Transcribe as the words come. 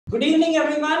Good evening,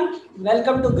 everyone.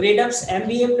 Welcome to GradeUp's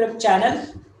MBA Prep channel.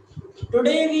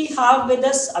 Today we have with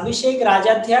us Abhishek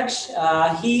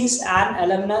Rajadhyaksha. He is an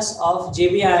alumnus of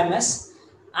JBIMS.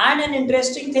 And an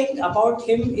interesting thing about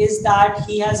him is that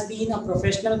he has been a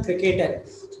professional cricketer.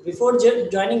 Before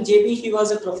joining JB, he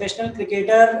was a professional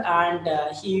cricketer and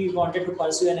he wanted to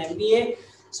pursue an MBA.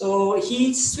 So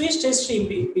he switched his stream.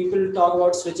 People talk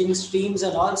about switching streams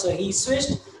and all. So he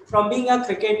switched from being a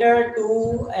cricketer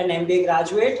to an MBA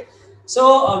graduate.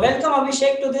 So welcome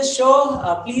Abhishek to this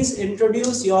show. Please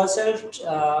introduce yourself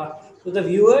to the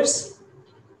viewers.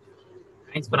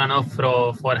 Thanks, Pranav,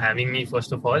 for having me,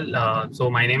 first of all. So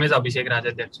my name is Abhishek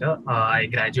Rajadhyaksha. I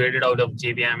graduated out of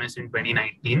JBIMS in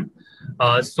 2019.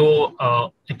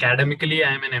 Academically,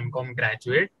 I am an MCom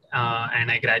graduate and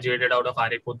I graduated out of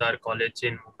R.A. Poddar College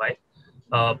in Mumbai.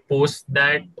 Post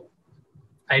that,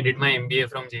 I did my MBA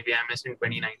from JBIMS in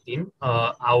 2019.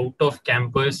 Out of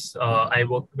campus, I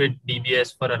worked with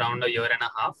DBS for around a year and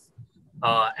a half.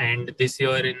 And this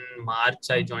year in March,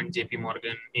 I joined JP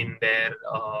Morgan in their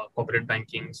corporate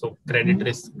banking, so credit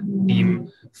risk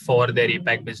team for their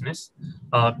APAC business.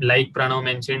 Like Pranav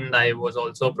mentioned, I was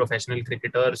also a professional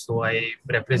cricketer, so I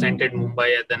represented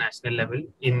Mumbai at the national level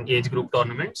in age group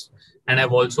tournaments. And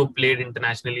I've also played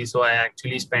internationally, so I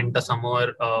actually spent a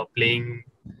summer playing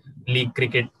league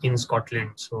cricket in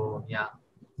Scotland. So yeah,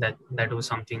 that was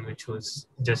something which was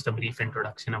just a brief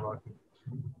introduction about me.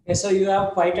 Okay, so you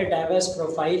have quite a diverse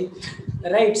profile,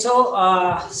 right? So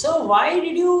why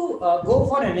did you go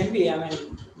for an MBA? I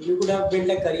mean, you could have built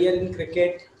a career in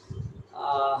cricket.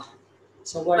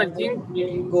 So what did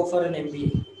you go for an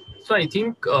MBA? So I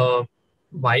think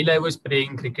while I was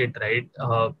playing cricket, right,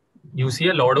 you see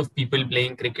a lot of people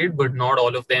playing cricket, but not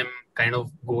all of them kind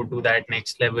of go to that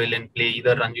next level and play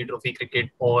either Ranji Trophy cricket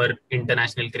or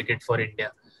international cricket for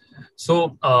India.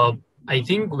 So I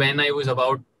think when I was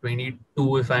about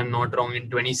 22, if I'm not wrong, in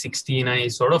 2016, I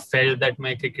sort of felt that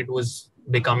my cricket was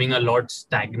becoming a lot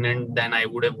stagnant than I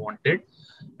would have wanted.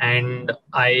 And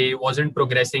I wasn't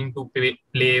progressing to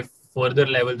play further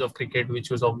levels of cricket, which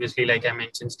was obviously, like I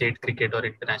mentioned, state cricket or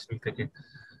international cricket.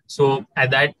 So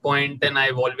at that point, then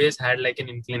I've always had like an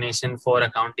inclination for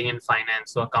accounting and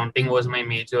finance. So accounting was my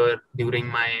major during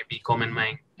my BCom and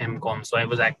my MCom. So I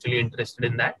was actually interested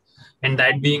in that. And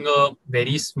that being a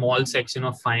very small section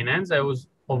of finance, I was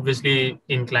obviously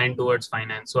inclined towards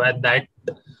finance. So at that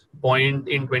point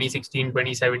in 2016,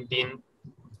 2017,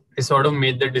 I sort of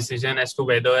made the decision as to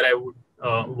whether I would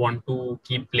want to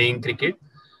keep playing cricket.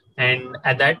 And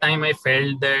at that time, I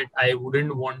felt that I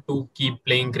wouldn't want to keep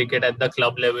playing cricket at the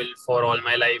club level for all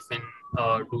my life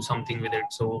and do something with it.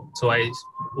 So I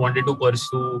wanted to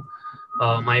pursue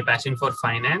my passion for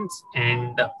finance.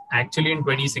 And actually, in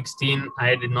 2016,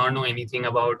 I did not know anything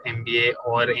about MBA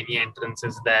or any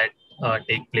entrances that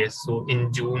take place. So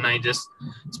in June, I just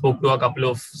spoke to a couple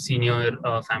of senior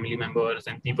family members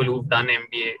and people who've done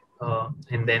MBA.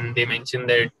 And then they mentioned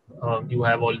that you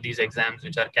have all these exams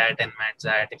which are CAT and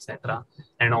MAHCET, etc.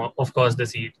 And of course the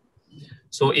CET.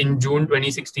 So in June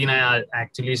 2016, I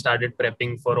actually started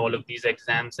prepping for all of these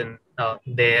exams, and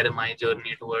there my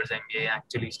journey towards MBA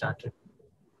actually started.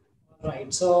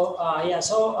 Right. So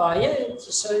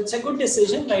so it's a good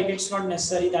decision, right? It's not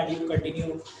necessary that you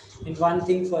continue in one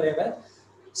thing forever.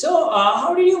 So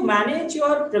how did you manage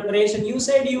your preparation? You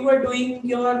said you were doing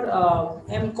your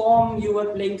MCom, you were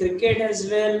playing cricket as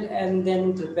well, and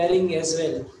then preparing as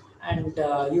well,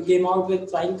 and you came out with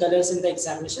flying colors in the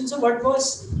examination. So what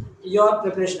was your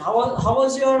preparation? How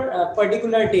was your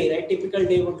particular day, right? Typical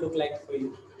day would look like for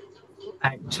you.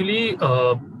 Actually,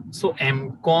 so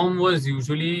MCom was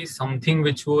usually something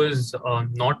which was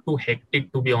not too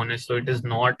hectic, to be honest. So it is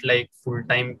not like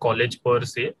full-time college per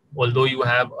se, although you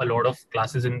have a lot of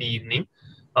classes in the evening,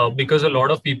 because a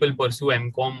lot of people pursue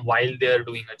MCom while they are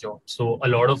doing a job. So a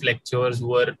lot of lectures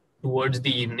were towards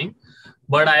the evening,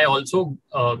 but I also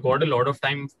got a lot of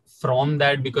time from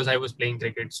that because I was playing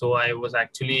cricket. So I was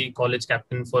actually college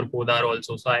captain for Podar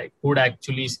also. So I could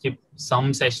actually skip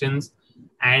some sessions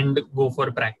and go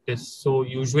for practice. So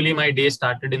usually my day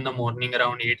started in the morning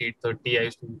around 8:30. I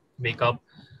used to wake up,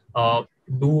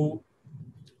 do.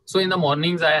 So in the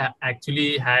mornings, I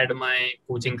actually had my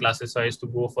coaching classes. So I used to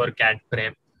go for CAT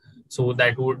prep. So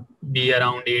that would be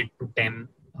around 8 to 10.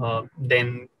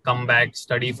 Then come back,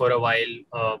 study for a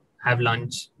while, have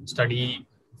lunch, study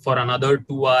for another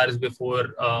 2 hours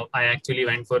before I actually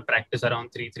went for practice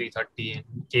around 3:30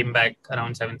 and came back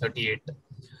around 7:38.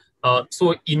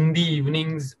 So in the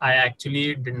evenings, I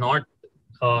actually did not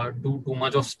do too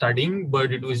much of studying,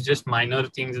 but it was just minor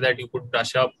things that you could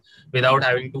brush up without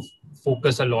having to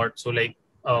focus a lot. So like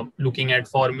looking at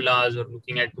formulas or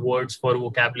looking at words for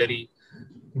vocabulary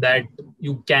that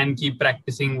you can keep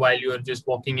practicing while you're just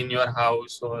walking in your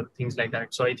house or things like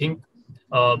that. So I think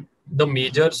the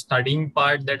major studying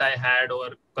part that I had or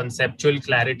conceptual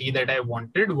clarity that I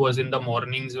wanted was in the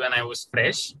mornings when I was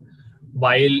fresh.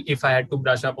 While if I had to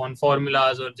brush up on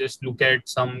formulas or just look at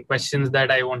some questions that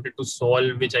I wanted to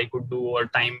solve, which I could do, or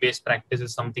time-based practice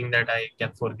is something that I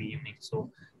kept for the evening.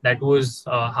 So that was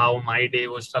how my day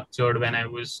was structured when I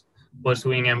was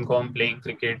pursuing MCOM, playing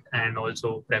cricket, and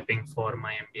also prepping for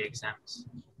my MBA exams.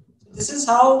 This is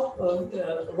how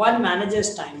one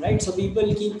manages time, right? So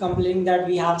people keep complaining that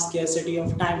we have scarcity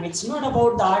of time. It's not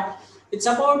about that. It's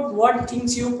about what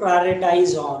things you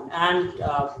prioritize on, and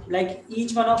like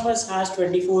each one of us has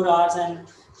 24 hours, and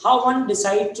how one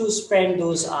decides to spend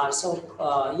those hours.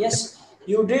 So yes,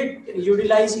 you did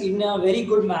utilize in a very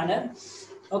good manner.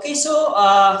 Okay, so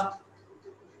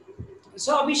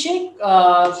Abhishek,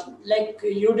 like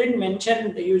you didn't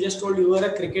mention, you just told you were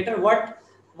a cricketer.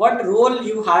 What role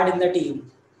you had in the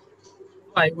team?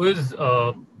 I was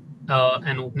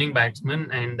an opening batsman,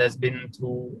 and that's been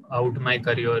throughout my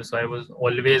career. So I was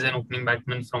always an opening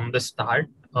batsman from the start.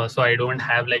 So I don't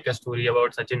have like a story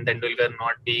about Sachin Tendulkar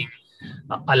not being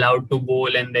allowed to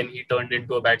bowl and then he turned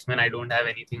into a batsman. I don't have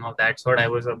anything of that sort. I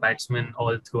was a batsman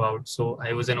all throughout. So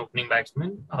I was an opening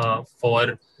batsman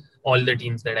for all the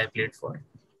teams that I played for.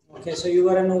 Okay, so you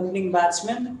were an opening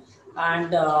batsman,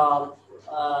 and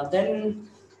then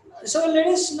so let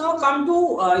us now come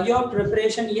to your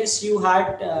preparation. Yes, you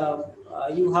had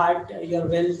your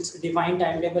well defined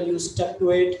timetable. You stuck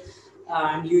to it,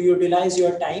 and you utilize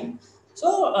your time.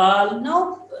 So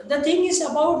now the thing is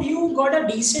about you got a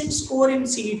decent score in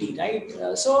CET, right?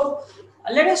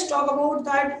 Let us talk about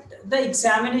that the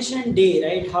examination day,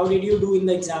 right? How did you do in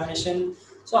the examination?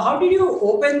 So how did you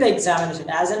open the examination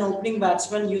as an opening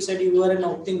batsman? You said you were an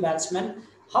opening batsman.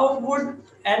 How would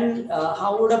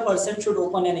a person should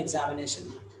open an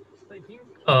examination? I think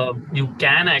you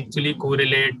can actually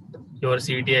correlate your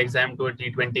CET exam to a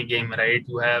T20 game, right?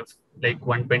 You have like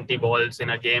 120 balls in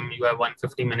a game, you have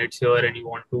 150 minutes here, and you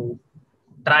want to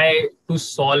try to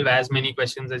solve as many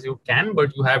questions as you can,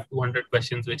 but you have 200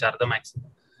 questions, which are the maximum.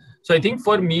 So I think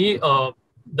for me,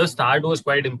 the start was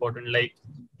quite important. Like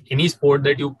any sport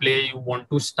that you play, you want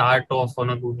to start off on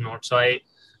a good note. So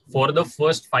for the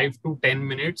first 5 to 10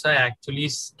 minutes, I actually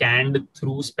scanned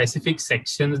through specific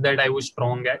sections that I was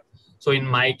strong at. So in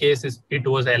my case, it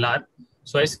was LR.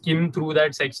 So I skimmed through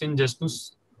that section just to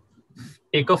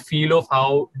take a feel of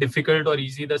how difficult or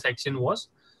easy the section was.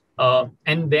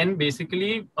 And then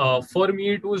basically, for me,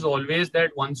 it was always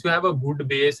that once you have a good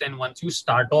base and once you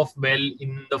start off well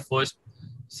in the first,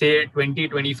 say,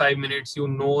 20-25 minutes, you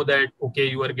know that, okay,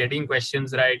 you are getting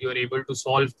questions right, you're able to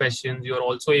solve questions, you're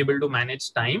also able to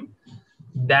manage time.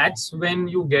 That's when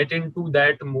you get into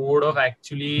that mode of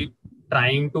actually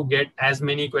trying to get as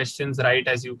many questions right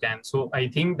as you can. So I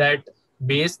think that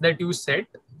base that you set,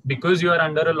 because you are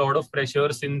under a lot of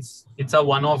pressure, since it's a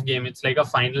one-off game, it's like a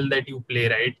final that you play,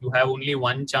 right? You have only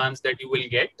one chance that you will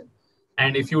get,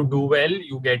 and if you do well,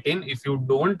 you get in. If you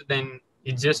don't, then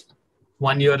it's just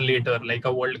 1 year later, like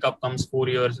a World Cup comes 4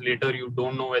 years later, you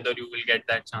don't know whether you will get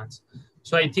that chance.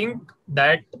 So I think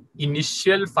that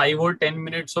initial 5 or 10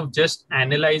 minutes of just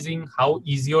analyzing how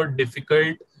easy or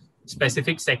difficult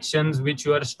specific sections which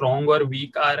you are strong or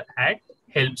weak are at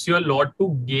helps you a lot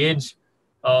to gauge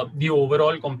the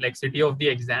overall complexity of the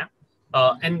exam.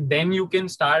 And then you can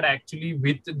start actually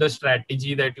with the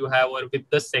strategy that you have or with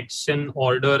the section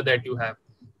order that you have.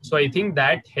 So I think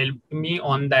that helped me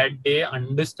on that day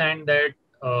understand that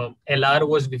LR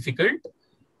was difficult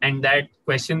and that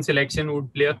question selection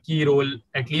would play a key role,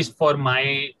 at least for my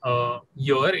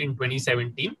year in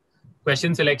 2017.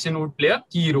 Question selection would play a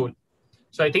key role.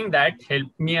 So I think that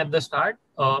helped me at the start.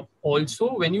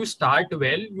 Also, when you start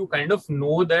well, you kind of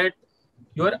know that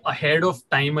you're ahead of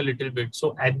time a little bit.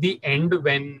 So at the end,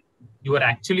 when you are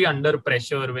actually under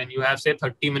pressure, when you have, say,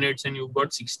 30 minutes and you've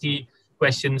got 60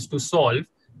 questions to solve,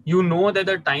 you know that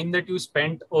the time that you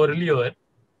spent earlier,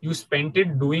 you spent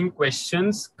it doing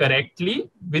questions correctly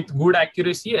with good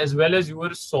accuracy, as well as you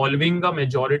were solving a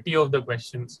majority of the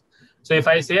questions. So if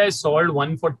I say I solved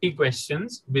 140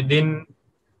 questions within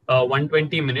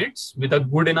 120 minutes with a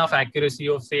good enough accuracy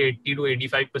of, say, 80 to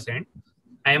 85%,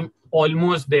 I am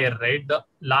almost there, right? The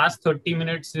last 30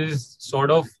 minutes is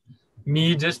sort of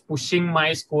me just pushing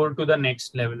my score to the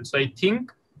next level. So I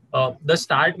think the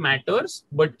start matters,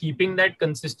 but keeping that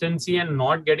consistency and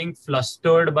not getting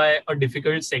flustered by a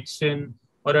difficult section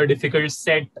or a difficult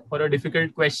set or a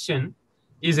difficult question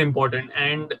is important.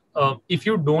 And if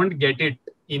you don't get it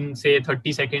in, say,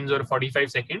 30 seconds or 45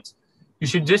 seconds, you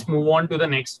should just move on to the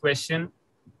next question,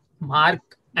 mark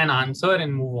an answer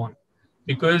and move on.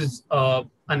 Because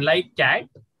unlike CAT,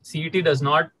 CET does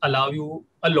not allow you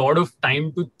a lot of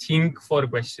time to think for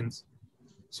questions.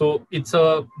 So it's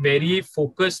a very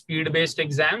focused speed-based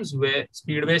exam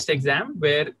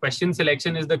where question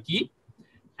selection is the key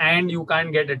and you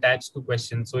can't get attached to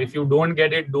questions. So if you don't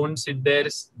get it, don't sit there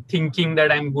thinking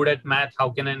that I'm good at math. How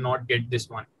can I not get this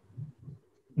one?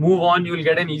 Move on. You'll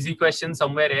get an easy question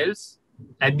somewhere else.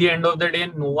 At the end of the day,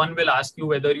 no one will ask you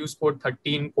whether you scored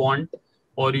 30 in quant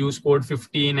or you scored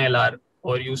 50 in LR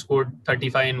or you scored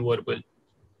 35 in verbal.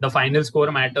 The final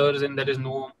score matters and there is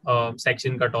no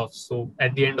section cutoff. So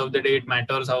at the end of the day, it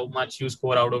matters how much you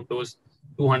score out of those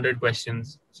 200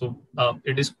 questions. So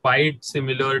it is quite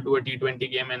similar to a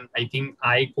T20 game. And I think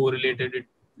I correlated it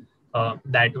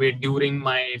that way during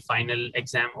my final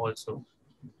exam also.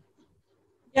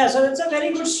 Yeah, so that's a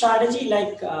very good strategy.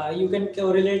 Like you can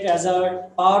correlate as a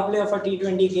power play of a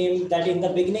T20 game that in the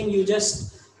beginning you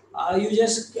just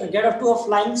get up to a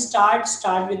flying start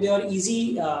with your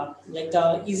easy like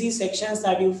the easy sections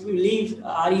that you believe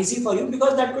are easy for you,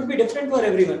 because that could be different for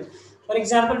everyone. For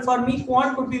example, for me,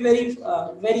 quant could be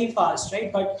very fast,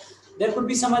 right? But there could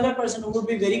be some other person who would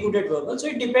be very good at verbal. So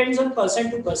it depends on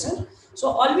person to person. So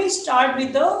always start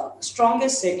with the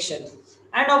strongest section.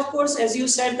 And of course, as you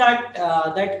said, that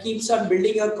that keeps on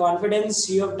building your confidence.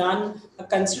 You have done a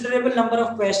considerable number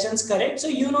of questions correct, so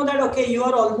you know that okay, you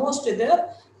are almost there,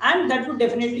 and that would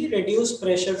definitely reduce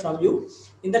pressure from you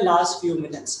in the last few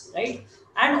minutes, right?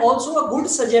 And also a good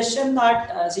suggestion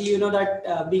that see, you know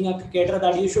that being a cricketer,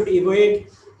 that you should avoid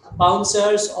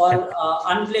bouncers or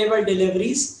unplayable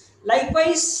deliveries.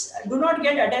 Likewise, do not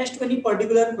get attached to any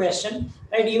particular question,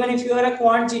 right? Even if you are a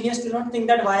quant genius, do not think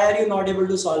that why are you not able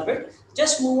to solve it.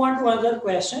 Just move on to another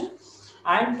question,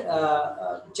 and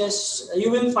just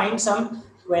you will find some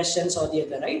questions or the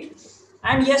other, right?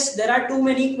 And yes, there are too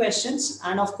many questions,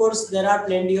 and of course there are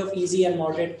plenty of easy and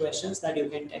moderate questions that you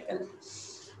can tackle.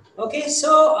 Okay,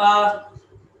 so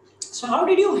how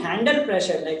did you handle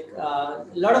pressure? Like a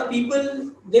lot of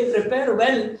people, they prepare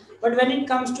well, but when it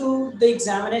comes to the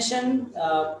examination,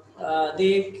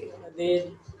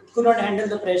 they could not handle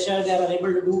the pressure. They are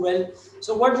unable to do well.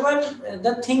 So what were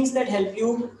the things that help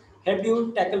you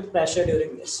tackle pressure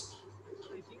during this?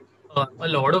 I think a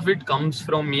lot of it comes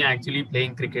from me actually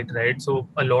playing cricket, right? So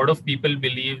a lot of people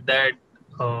believe that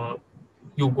uh,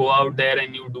 you go out there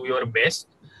and you do your best,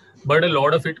 but a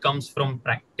lot of it comes from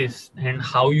practice and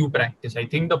how you practice. I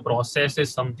think the process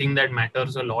is something that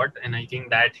matters a lot, and I think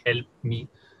that helped me.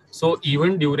 So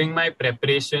even during my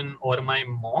preparation or my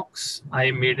mocks,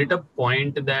 I made it a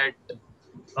point that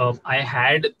I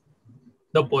had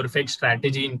the perfect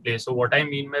strategy in place. So what I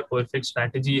mean by perfect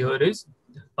strategy here is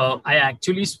I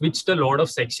actually switched a lot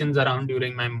of sections around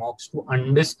during my mocks to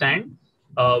understand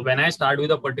when I start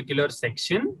with a particular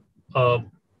section, uh,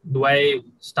 do I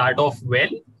start off well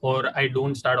or I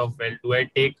don't start off well? Do I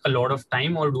take a lot of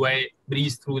time or do I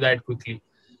breeze through that quickly?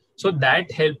 So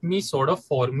that helped me sort of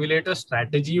formulate a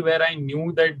strategy where I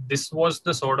knew that this was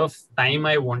the sort of time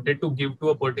I wanted to give to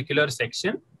a particular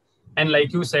section. And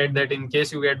like you said, that in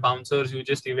case you get bouncers, you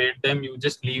just evade them, you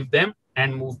just leave them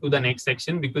and move to the next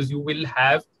section, because you will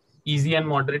have easy and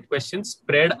moderate questions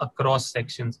spread across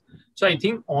sections. So I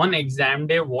think on exam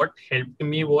day, what helped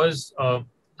me was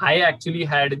I actually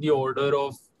had the order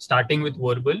of starting with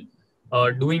verbal,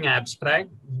 doing abstract,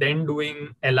 then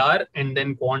doing LR, and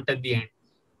then quant at the end.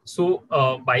 So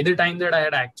by the time that I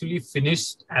had actually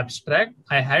finished abstract,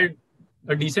 I had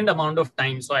a decent amount of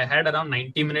time. So I had around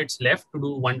 90 minutes left to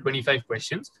do 125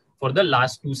 questions for the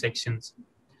last two sections.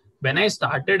 When I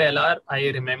started LR, I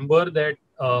remember that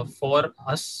for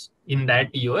us in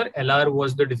that year, LR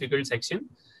was the difficult section.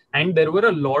 And there were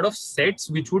a lot of sets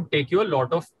which would take you a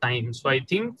lot of time. So I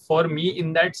think for me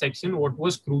in that section, what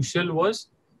was crucial was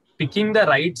picking the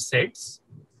right sets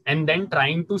and then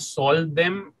trying to solve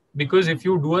them. Because if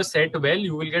you do a set well,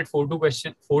 you will get 4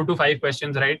 to 5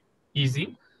 questions right,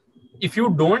 easy. If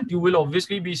you don't, you will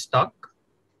obviously be stuck.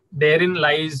 Therein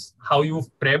lies how you've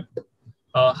prepped,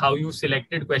 how you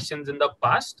selected questions in the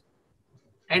past.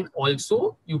 And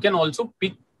also, you can also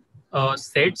pick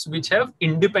sets which have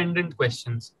independent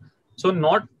questions. So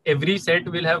not every set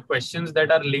will have questions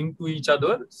that are linked to each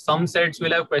other. Some sets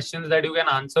will have questions that you can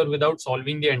answer without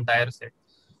solving the entire set.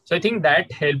 So I think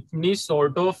that helped me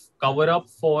sort of cover up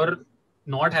for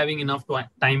not having enough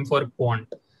time for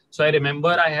quant. So I remember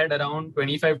I had around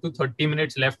 25 to 30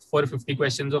 minutes left for 50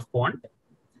 questions of quant.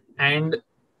 And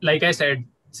like I said,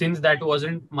 since that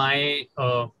wasn't my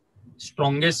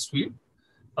strongest suite,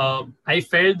 I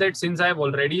felt that since I've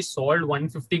already solved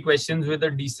 150 questions with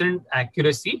a decent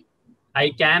accuracy,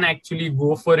 I can actually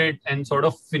go for it and sort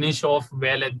of finish off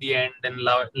well at the end, and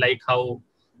like how,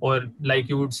 or like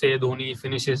you would say, Dhoni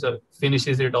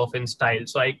finishes it off in style.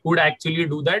 So I could actually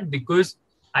do that because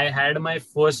I had my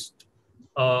first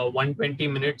 120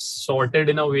 minutes sorted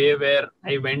in a way where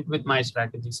I went with my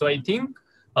strategy. So I think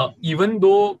even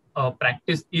though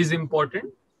practice is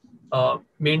important,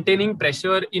 maintaining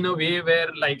pressure in a way where,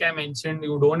 like I mentioned,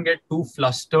 you don't get too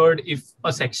flustered if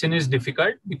a section is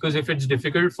difficult, because if it's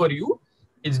difficult for you,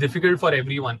 it's difficult for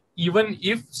everyone. Even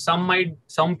if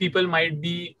some people might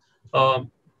be uh,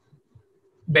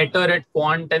 better at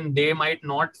quant and they might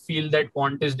not feel that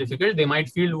quant is difficult, they might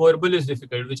feel verbal is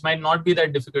difficult, which might not be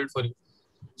that difficult for you.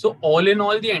 So all in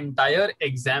all, the entire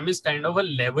exam is kind of a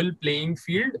level playing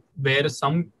field where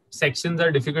some sections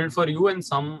are difficult for you and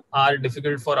some are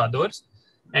difficult for others.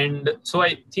 And so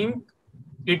I think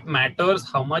it matters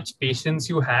how much patience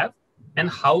you have and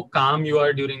how calm you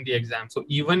are during the exam. So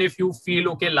even if you feel,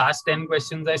 okay, last 10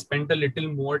 questions, I spent a little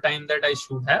more time that I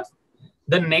should have,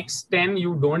 the next 10,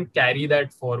 you don't carry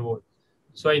that forward.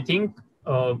 So I think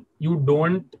you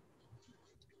don't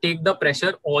take the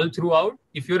pressure all throughout.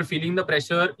 If you're feeling the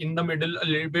pressure in the middle a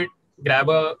little bit, grab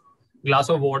a glass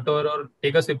of water or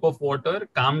take a sip of water,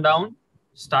 calm down,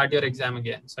 start your exam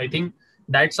again. So I think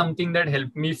that's something that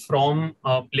helped me from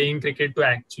playing cricket to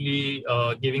actually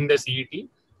giving the CET,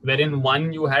 wherein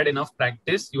one, you had enough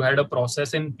practice, you had a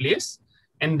process in place,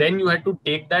 and then you had to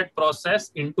take that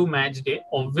process into match day.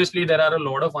 Obviously, there are a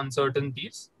lot of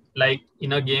uncertainties. Like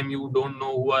in a game, you don't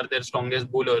know who are their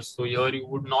strongest bowlers. So here you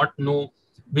would not know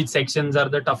which sections are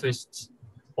the toughest,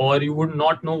 or you would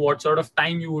not know what sort of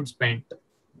time you would spend.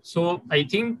 So I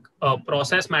think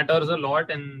process matters a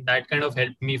lot, and that kind of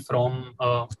helped me from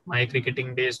my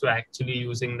cricketing days to actually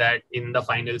using that in the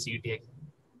final CET exam.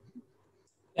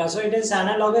 Yeah, so it is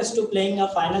analogous to playing a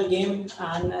final game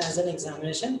and as an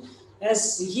examination.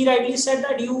 As he rightly said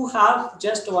that you have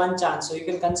just one chance, so you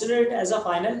can consider it as a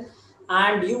final,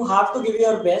 and you have to give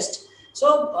your best.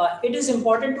 So it is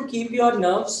important to keep your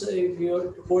nerves, if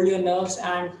you hold your nerves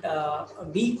and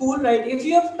be cool, right? If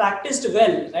you have practiced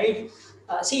well, right?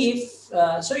 See, if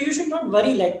so, you should not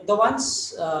worry. Like the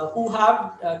ones who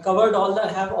have covered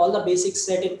have all the basics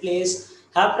set in place,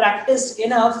 have practiced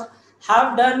enough,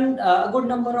 have done a good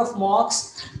number of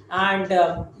mocks, and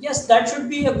yes, that should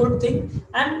be a good thing.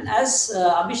 And as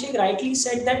Abhishek rightly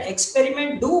said, that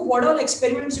experiment, do what all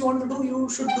experiments you want to do, you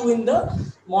should do in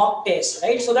the mock test,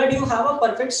 right? So that you have a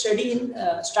perfect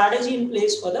strategy in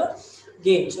place for the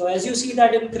game. So as you see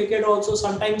that in cricket also,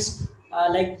 sometimes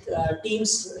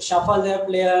teams shuffle their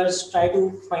players, try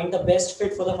to find the best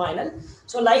fit for the final.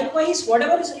 So likewise,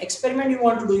 whatever is experiment you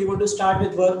want to do, you want to start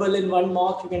with verbal in one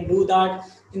mock, you can do that.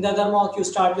 In the other mock, you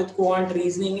start with quant,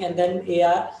 reasoning, and then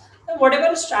AR. And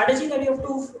whatever strategy that you have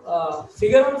to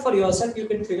figure out for yourself, you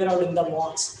can figure out in the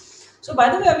mocks. So by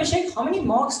the way, Abhishek, how many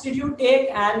mocks did you take,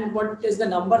 and what is the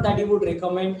number that you would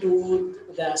recommend to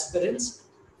the aspirants?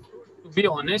 To be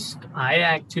honest, I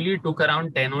actually took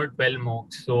around 10 or 12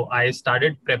 mocks. So I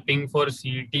started prepping for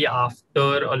CET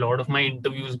after a lot of my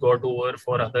interviews got over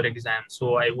for other exams.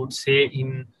 So I would say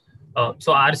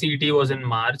so our CET was in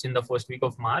March, in the first week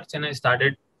of March, and I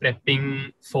started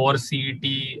prepping for CET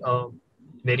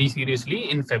very seriously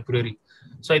in February.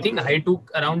 So I think I took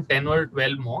around 10 or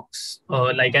 12 mocks.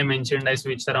 Like I mentioned, I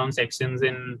switched around sections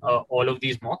in all of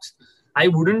these mocks. I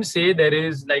wouldn't say there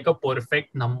is like a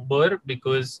perfect number,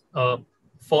 because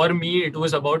for me, it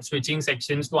was about switching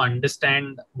sections to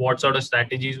understand what sort of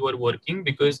strategies were working.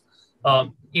 Because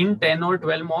in 10 or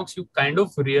 12 mocks, you kind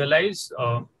of realize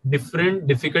different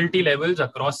difficulty levels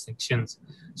across sections.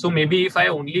 So maybe if I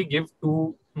only give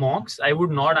 2 mocks, I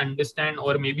would not understand,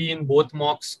 or maybe in both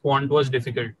mocks, quant was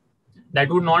difficult. That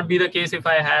would not be the case if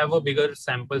I have a bigger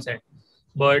sample set.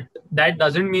 But that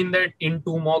doesn't mean that in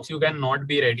 2 mocks you cannot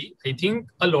be ready. I think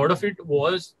a lot of it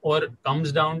was or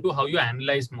comes down to how you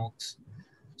analyze mocks.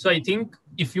 So I think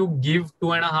if you give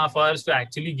 2.5 hours to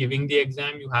actually giving the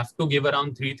exam, you have to give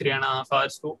around 3.5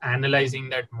 hours to analyzing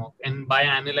that mock. And by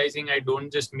analyzing, I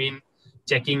don't just mean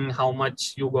checking how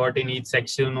much you got in each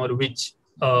section or which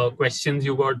questions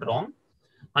you got wrong,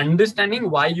 understanding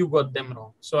why you got them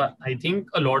wrong. So I think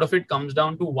a lot of it comes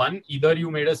down to one, either you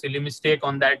made a silly mistake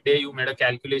on that day, you made a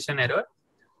calculation error,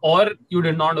 or you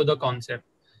did not know the concept.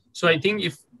 So I think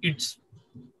if it's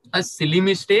a silly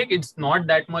mistake, it's not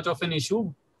that much of an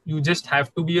issue. You just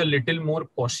have to be a little more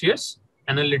cautious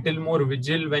and a little more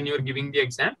vigilant when you're giving the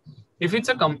exam. If it's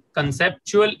a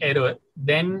conceptual error,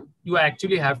 then you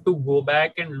actually have to go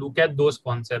back and look at those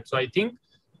concepts. So I think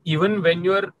even when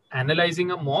you're analyzing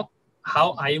a mock,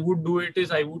 how I would do it is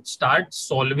I would start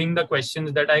solving the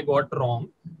questions that I got wrong.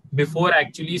 before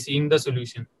actually seeing the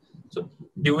solution. So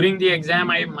during the exam,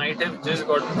 I might have just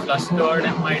gotten flustered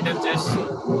and might have just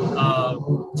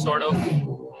sort of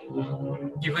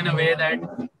given away that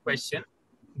question.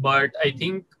 But I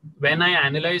think when I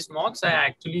analyzed mocks, I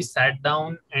actually sat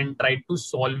down and tried to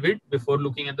solve it before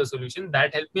looking at the solution.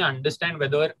 That helped me understand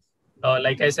whether,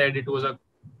 like I said, it was a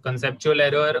conceptual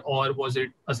error or was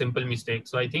it a simple mistake.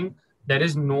 So I think there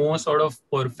is no sort of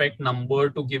perfect number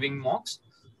to giving mocks,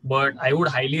 but I would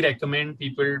highly recommend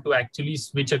people to actually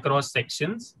switch across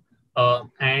sections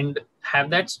and have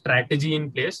that strategy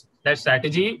in place. That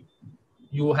strategy,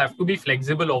 you have to be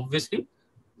flexible, obviously.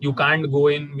 You can't go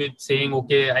in with saying,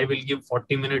 okay, I will give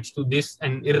 40 minutes to this,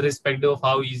 and irrespective of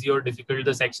how easy or difficult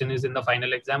the section is in the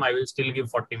final exam, I will still give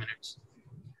 40 minutes.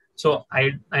 So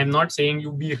I'm not saying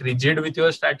you be rigid with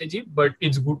your strategy, but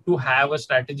it's good to have a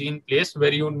strategy in place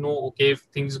where you know, okay, if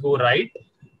things go right,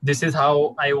 this is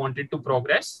how I wanted to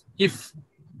progress. If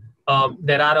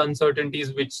there are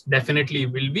uncertainties, which definitely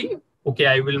will be, okay,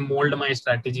 I will mold my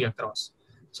strategy across.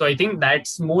 So I think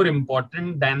that's more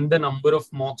important than the number of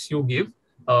mocks you give,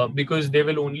 because they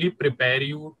will only prepare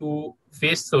you to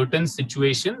face certain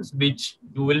situations which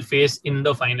you will face in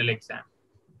the final exam.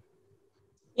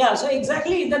 Yeah, so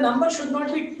exactly, the number should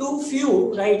not be too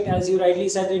few, right? As you rightly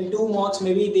said, in two mocks,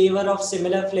 maybe they were of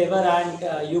similar flavor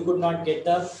and you could not get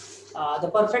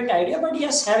the perfect idea. But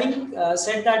yes, having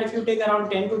said that, if you take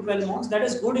around 10 to 12 mocks, that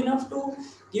is good enough to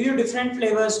give you different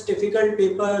flavors, difficult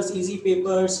papers, easy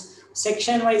papers,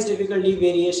 section-wise difficulty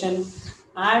variation.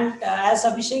 And as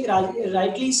Abhishek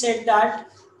rightly said that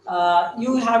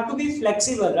you have to be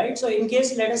flexible, right? So in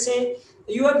case, let us say,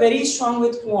 you are very strong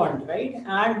with quant, right?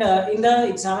 And in the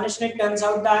examination, it turns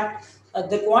out that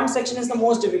the quant section is the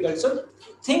most difficult. So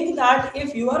think that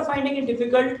if you are finding it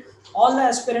difficult, all the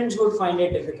aspirants would find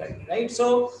it difficult, right?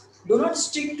 So do not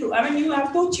stick to, I mean, you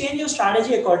have to change your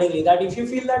strategy accordingly, that if you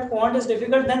feel that quant is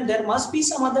difficult, then there must be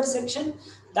some other section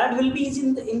that will be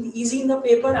easy in the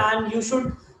paper, and you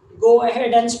should go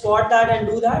ahead and spot that and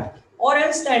do that, or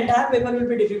else the entire paper will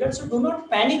be difficult. So do not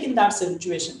panic in that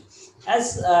situation.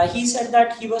 As he said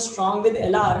that he was strong with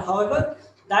LR, however,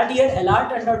 that year LR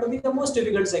turned out to be the most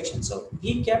difficult section. So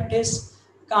he kept his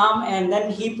calm and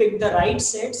then he picked the right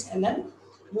sets and then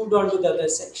moved on to the other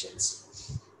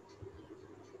sections.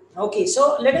 Okay,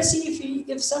 so let us see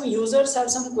if some users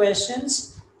have some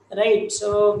questions, right?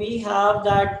 So we have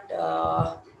that.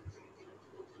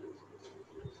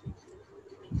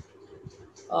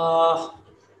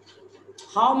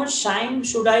 How much time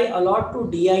should I allot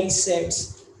to DI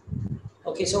sets?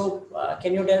 Okay, so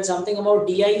can you tell something about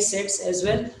DI sets as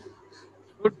well?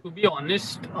 But to be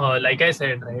honest, like I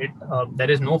said, right,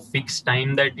 there is no fixed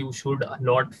time that you should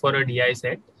allot for a DI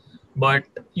set. But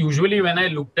usually when I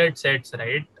looked at sets,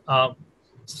 right,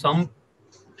 some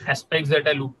aspects that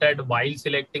I looked at while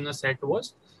selecting a set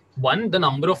was, one, the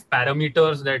number of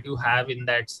parameters that you have in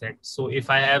that set. So if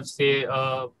I have, say,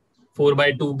 a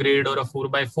 4x2 grid or a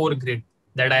 4x4 grid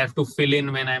that I have to fill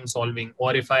in when I'm solving,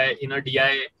 or if I, in a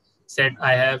DI set,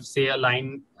 I have, say,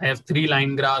 I have 3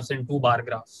 line graphs and 2 bar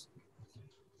graphs,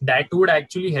 that would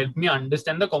actually help me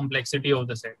understand the complexity of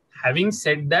the set. Having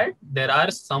said that, there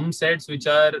are some sets which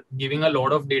are giving a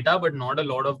lot of data, but not a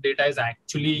lot of data is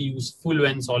actually useful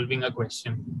when solving a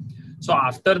question. So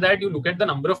after that, you look at the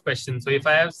number of questions. So if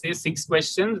I have, say, 6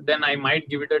 questions, then I might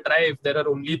give it a try. If there are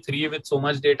only 3 with so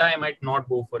much data, I might not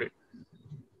go for it.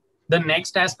 The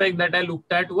next aspect that I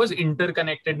looked at was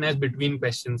interconnectedness between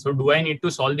questions. So do I need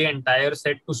to solve the entire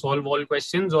set to solve all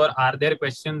questions, or are there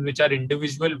questions which are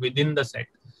individual within the set?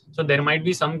 So there might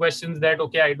be some questions that,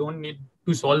 okay, I don't need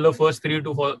to solve the first 3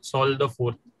 to solve the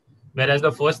fourth. Whereas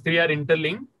the first 3 are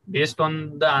interlinked. Based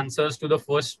on the answers to the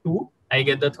first 2, I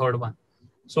get the third one.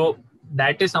 So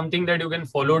that is something that you can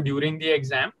follow during the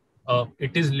exam.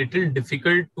 It is little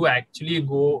difficult to actually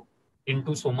go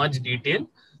into so much detail.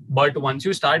 But once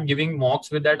you start giving mocks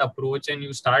with that approach and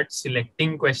you start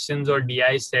selecting questions or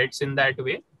DI sets in that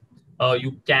way,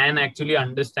 you can actually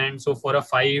understand. So for a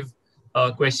 5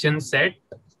 question set,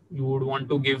 you would want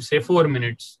to give, say, 4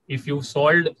 minutes. If you've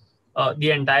solved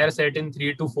the entire set in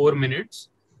 3 to 4 minutes,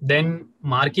 then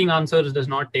marking answers does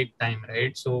not take time,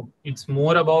 right? So it's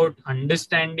more about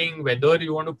understanding whether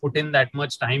you want to put in that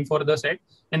much time for the set.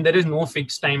 And there is no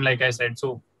fixed time, like I said.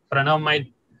 So Pranav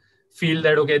might feel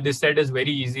that, okay, this set is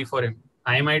very easy for him.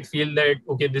 I might feel that,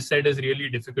 okay, this set is really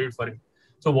difficult for him.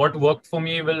 So what worked for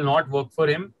me will not work for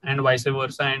him, and vice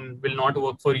versa, and will not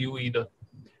work for you either.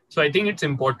 So I think it's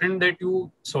important that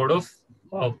you sort of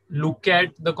look at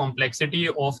the complexity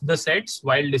of the sets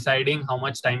while deciding how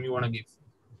much time you want to give.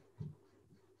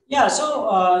 Yeah,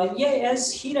 so yeah,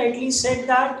 as he rightly said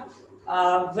that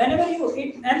whenever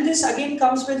and this again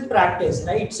comes with practice,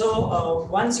 right? So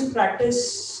once you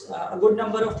practice a good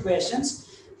number of questions,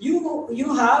 you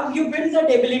build that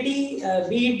ability,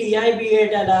 be it DI, be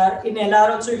it LR. In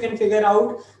LR also you can figure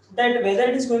out that whether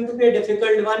it is going to be a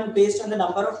difficult one based on the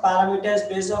number of parameters,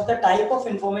 based on the type of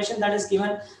information that is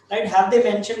given, right? Have they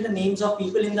mentioned the names of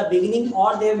people in the beginning,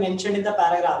 or they have mentioned in the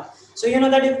paragraph? So you know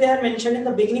that if they are mentioned in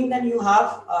the beginning, then you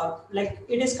have like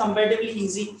it is comparatively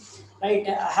easy, right?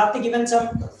 Have they given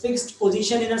some fixed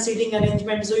position in a seating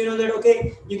arrangement, so you know that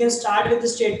okay, you can start with the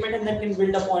statement and then can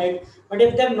build upon it. But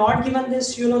if they have not given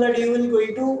this, you know that you're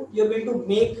going to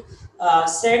make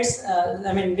sets,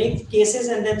 I mean make cases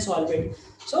and then solve it.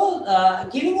 So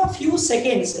giving a few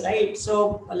seconds, right?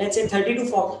 So let's say 30 to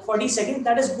 40 seconds,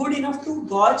 that is good enough to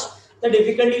gauge the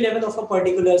difficulty level of a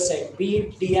particular set, be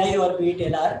it DI or be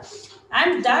it LR.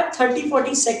 And that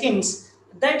 30-40 seconds,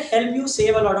 that help you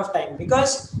save a lot of time,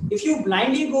 because if you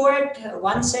blindly go at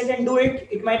one set and do it,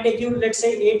 it might take you, let's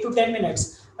say, 8 to 10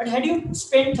 minutes. But had you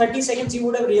spent 30 seconds, you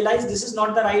would have realized this is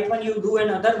not the right one. You do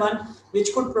another one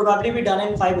which could probably be done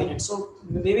in 5 minutes. So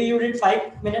maybe you did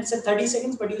 5 minutes and 30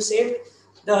 seconds, but you saved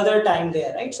the other time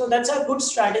there, right? So that's a good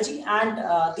strategy,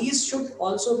 and these should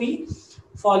also be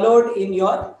followed in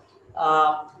your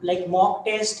like mock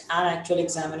test and actual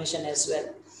examination as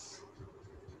well.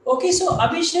 Okay, so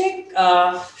Abhishek,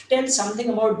 tell something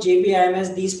about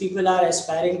JBIMS. These people are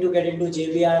aspiring to get into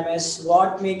JBIMS.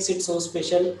 What makes it so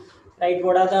special, right?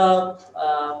 What are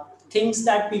the things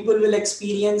that people will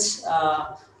experience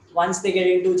once they get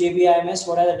into JBIMS?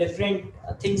 What are the different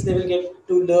things they will get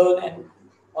to learn and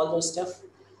all those stuff?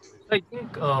 I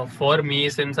think for me,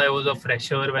 since I was a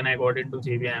fresher when I got into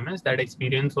JBIMS, that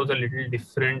experience was a little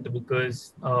different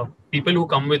because people who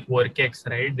come with work ex,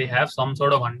 right, they have some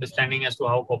sort of understanding as to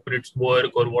how corporates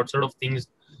work or what sort of things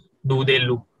do they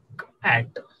look at.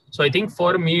 So I think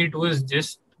for me, it was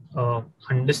just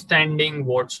understanding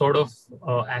what sort of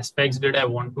aspects did I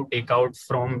want to take out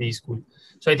from B school.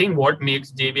 So I think what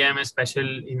makes JBIMS special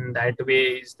in that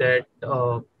way is that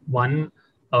one,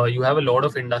 you have a lot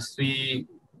of industry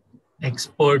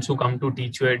experts who come to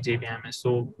teach you at JBIMS.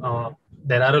 So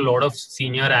there are a lot of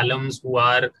senior alums who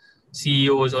are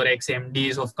CEOs or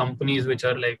ex-MDs of companies which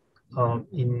are like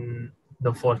in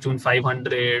the Fortune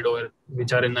 500 or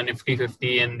which are in the Nifty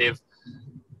 50, and they've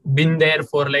been there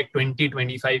for like 20,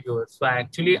 25 years. So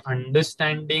actually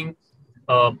understanding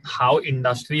how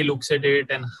industry looks at it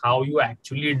and how you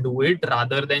actually do it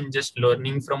rather than just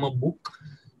learning from a book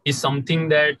is something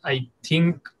that I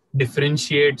think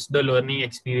differentiates the learning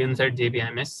experience at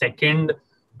JBIMS. Second,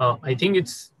 I think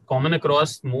it's common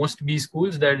across most B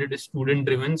schools that it is student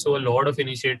driven. So a lot of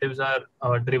initiatives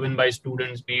are driven by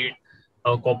students, be it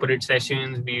corporate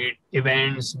sessions, be it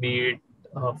events, be it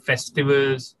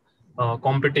festivals,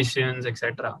 competitions,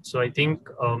 etc. So I think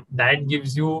that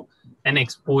gives you an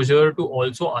exposure to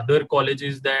also other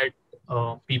colleges that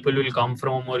people will come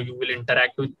from, or you will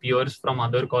interact with peers from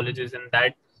other colleges, and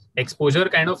that exposure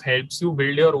kind of helps you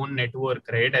build your own network,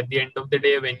 right? At the end of the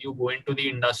day, when you go into the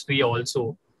industry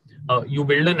also, you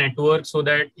build a network so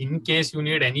that in case you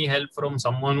need any help from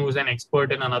someone who's an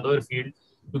expert in another field,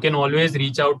 you can always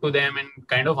reach out to them and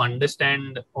kind of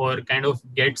understand or kind of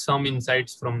get some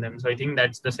insights from them. So I think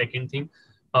that's the second thing.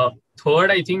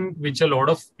 Third, I think, which a lot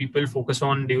of people focus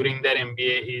on during their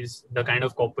MBA is the kind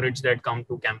of corporates that come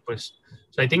to campus.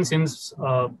 So I think since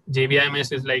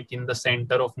JBIMS is like in the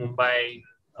center of Mumbai,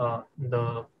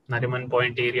 the Nariman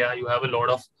Point area, you have a lot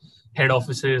of head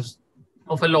offices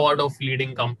of a lot of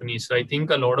leading companies. So I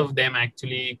think a lot of them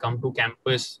actually come to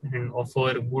campus and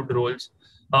offer good roles.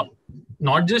 Uh,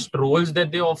 Not just roles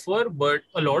that they offer, but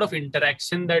a lot of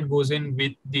interaction that goes in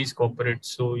with these corporates.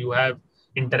 So you have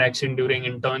interaction during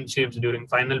internships, during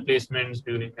final placements,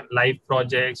 during live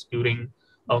projects, during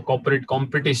corporate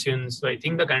competitions. So I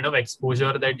think the kind of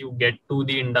exposure that you get to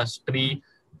the industry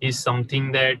is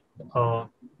something that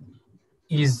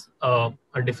is a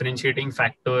differentiating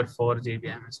factor for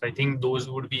JBIMS. I think those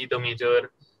would be the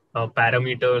major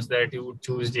parameters that you would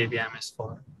choose JBIMS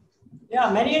for. Yeah,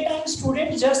 many a times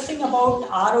students just think about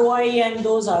ROI and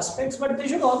those aspects, but they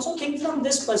should also think from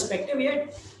this perspective.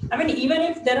 Yet, I mean, even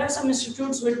if there are some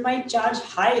institutes which might charge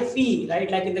high fee, right,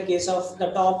 like in the case of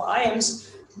the top IMs,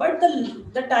 but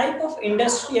the type of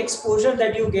industry exposure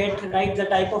that you get, right, the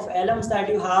type of alums that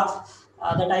you have,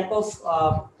 the type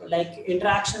of like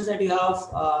interactions that you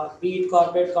have, be it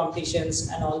corporate competitions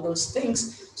and all those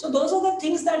things. So those are the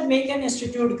things that make an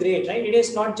institute great, right? It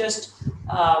is not just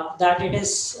that it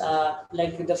is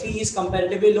like the fee is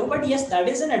comparatively low, but yes, that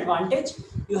is an advantage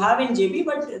you have in JB.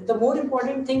 But the more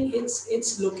important thing,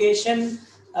 it's location,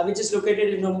 which is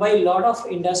located in Mumbai. A lot of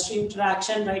industry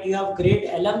interaction, right? You have great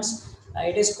alums.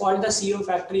 It is called the CEO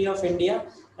Factory of India,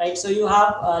 right? So you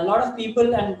have a lot of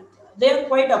people, and they are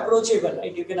quite approachable,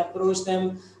 right? You can approach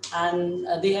them, and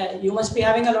you must be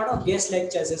having a lot of guest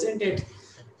lectures, isn't it?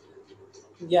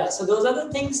 Yeah, so those are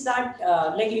the things that,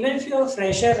 like, even if you're a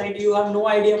fresher, right, you have no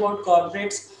idea about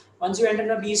corporates. Once you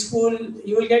enter a B school,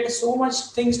 you will get so much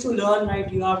things to learn,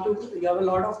 right? You have a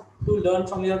lot of to learn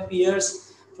from your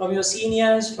peers, from your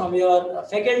seniors, from your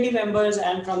faculty members,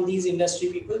 and from these industry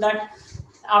people. That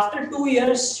after 2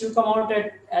 years, you come out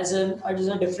as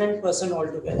a different person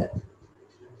altogether.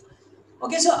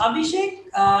 Okay, so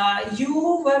Abhishek,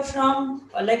 you were from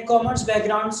like commerce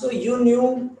background, so you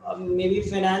knew maybe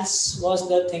finance was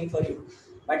the thing for you.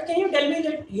 But can you tell me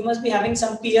that you must be having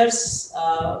some peers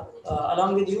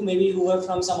along with you, maybe who were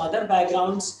from some other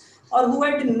backgrounds or who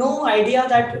had no idea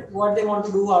that what they want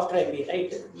to do after MBA,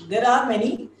 right? There are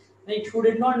many, right, who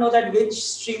did not know that which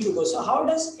stream to go. So how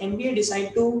does MBA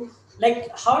decide to, like,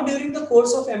 how during the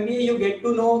course of MBA you get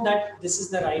to know that this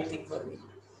is the right thing for me?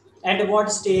 At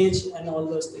what stage and all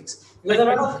those things, because I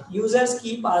a lot think of users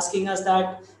keep asking us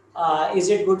that is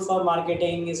it good for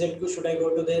marketing, is it good, should I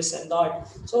go to this and that.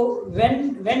 So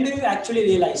when do you actually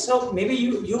realize? So maybe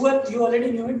you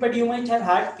already knew it, but you might have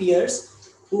had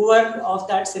peers who were of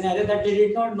that scenario that they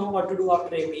did not know what to do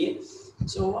after MBA.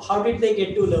 So how did they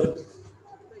get to learn?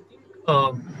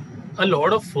 I think a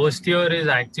lot of first year is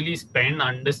actually spent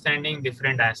understanding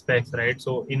different aspects, right?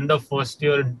 So in the first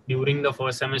year, during the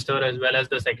first semester as well as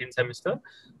the second semester,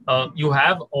 you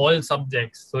have all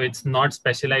subjects. So it's not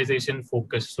specialization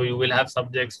focused. So you will have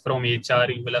subjects from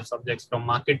HR, you will have subjects from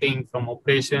marketing, from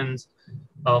operations,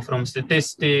 from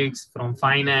statistics, from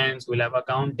finance, we'll have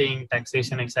accounting,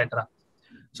 taxation, etc.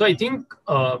 So I think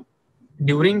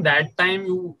during that time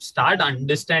you start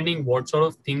understanding what sort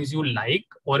of things you like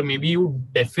or maybe you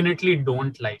definitely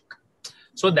don't like.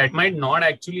 So that might not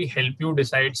actually help you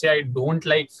decide, say I don't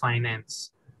like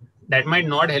finance, that might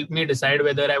not help me decide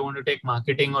whether I want to take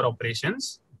marketing or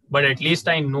operations, but at least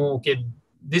I know, okay,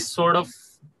 this sort of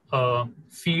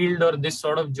field or this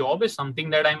sort of job is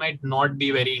something that I might not be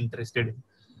very interested in.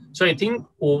 So I think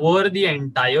over the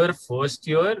entire first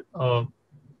year,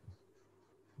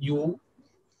 you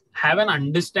have an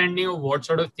understanding of what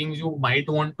sort of things you might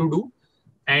want to do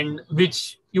and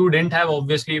which you didn't have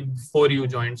obviously before you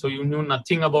joined. So you knew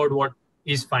nothing about what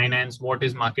is finance, what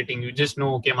is marketing. You just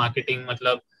know, okay, marketing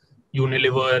matlab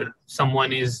Unilever,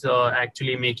 someone is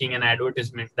actually making an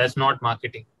advertisement. That's not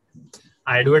marketing.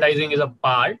 Advertising is a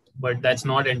part, but that's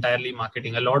not entirely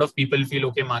marketing. A lot of people feel,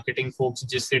 okay, marketing folks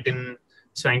just sit in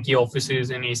swanky offices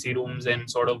and AC rooms and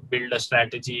sort of build a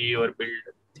strategy or build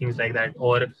things like that.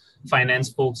 Or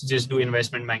finance folks just do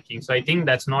investment banking. So I think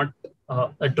that's not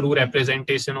a true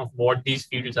representation of what these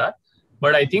fields are.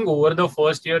 But I think over the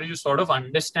first year, you sort of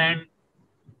understand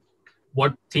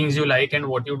what things you like and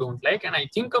what you don't like. And I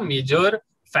think a major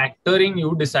factor in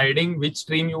you deciding which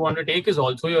stream you want to take is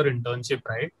also your internship,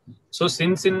 right? So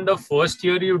since in the first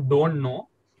year you don't know,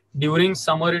 during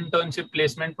summer internship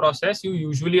placement process, you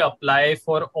usually apply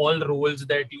for all roles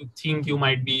that you think you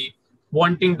might be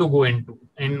wanting to go into.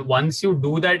 And once you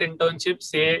do that internship,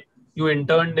 say you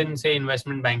interned in, say,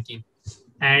 investment banking,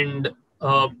 and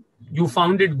you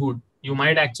found it good, you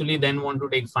might actually then want to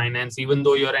take finance, even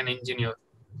though you're an engineer.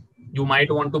 You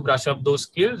might want to brush up those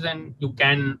skills and you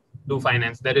can do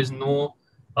finance. There is no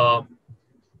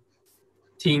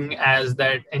thing as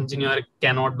that engineer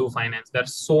cannot do finance. There are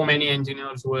so many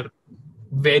engineers who are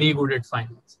very good at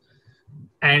finance,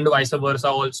 and vice versa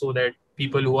also, that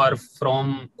people who are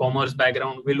from commerce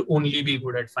background will only be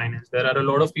good at finance. There are a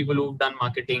lot of people who've done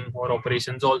marketing or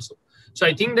operations also. So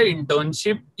I think the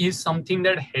internship is something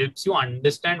that helps you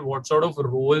understand what sort of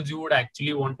roles you would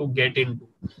actually want to get into.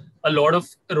 A lot of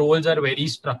roles are very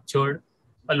structured,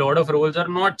 a lot of roles are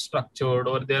not structured,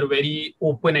 or they're very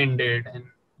open ended and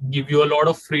give you a lot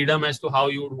of freedom as to how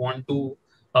you would want to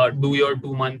do your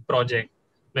 2 month project.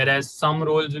 Whereas some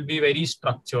roles will be very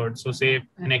structured. So say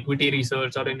an equity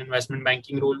research or an investment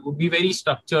banking role would be very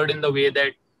structured in the way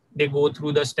that they go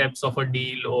through the steps of a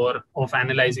deal or of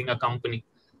analyzing a company.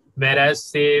 Whereas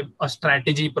say a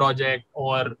strategy project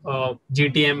or a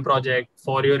GTM project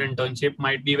for your internship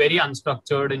might be very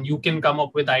unstructured, and you can come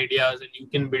up with ideas and you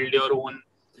can build your own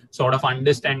sort of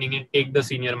understanding and take the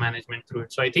senior management through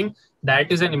it. So I think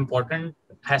that is an important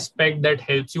aspect that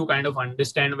helps you kind of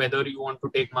understand whether you want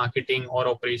to take marketing or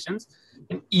operations.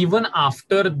 And even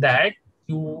after that,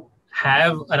 you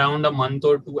have around a month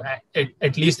or two,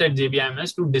 at least at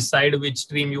JBIMS, to decide which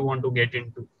stream you want to get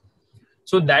into.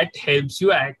 So that helps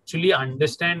you actually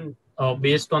understand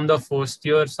based on the first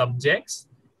year subjects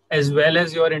as well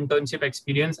as your internship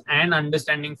experience and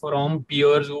understanding from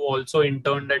peers who also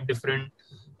interned at different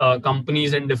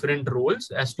companies and different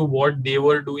roles as to what they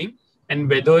were doing and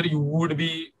whether you would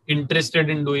be interested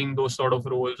in doing those sort of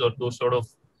roles or those sort of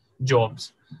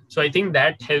jobs. So I think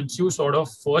that helps you sort of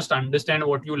first understand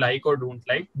what you like or don't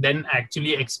like, then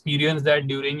actually experience that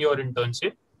during your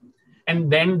internship,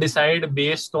 and then decide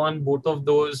based on both of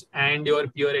those and your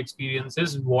peer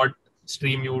experiences what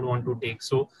stream you would want to take.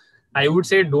 So I would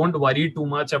say don't worry too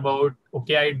much about,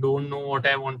 okay, I don't know what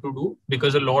I want to do,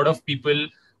 because a lot of people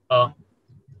uh,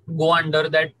 go under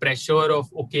that pressure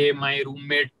of, okay, my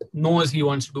roommate knows he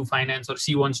wants to do finance or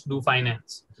she wants to do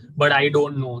finance, but I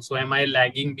don't know. So am I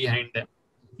lagging behind them?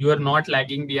 You are not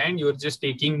lagging behind. You're just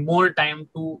taking more time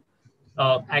to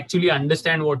actually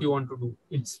understand what you want to do.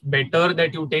 It's better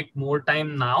that you take more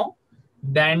time now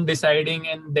than deciding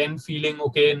and then feeling,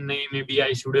 okay, maybe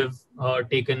I should have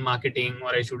taken marketing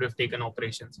or I should have taken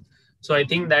operations. So I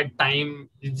think that time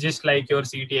is just like your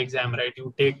CT exam, right?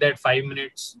 You take that 5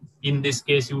 minutes. In this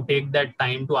case, you take that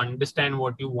time to understand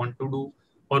what you want to do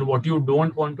or what you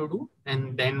don't want to do,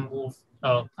 and then move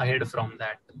ahead from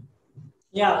that.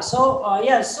 Yeah,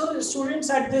 so students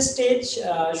at this stage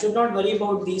should not worry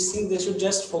about these things. They should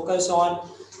just focus on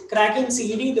cracking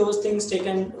CED. Those things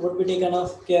taken would be taken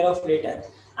care of later.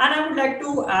 And I would like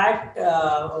to add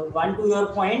one to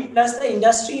your point, plus the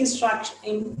industry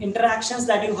interactions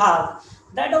that you have,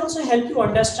 that also help you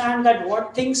understand that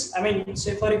what things, I mean,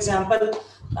 say for example,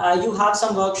 you have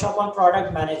some workshop on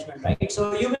product management, right?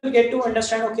 So you will get to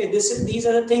understand, okay, these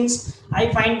are the things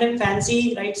I find them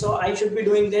fancy, right? So I should be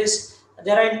doing this.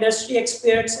 There are industry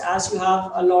experts, as you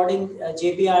have a lot in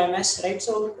JBIMS, right?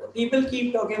 So people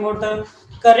keep talking about the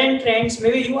current trends.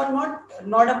 Maybe you are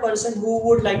not a person who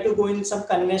would like to go in some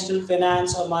conventional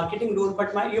finance or marketing role,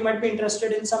 but you might be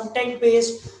interested in some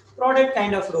tech-based product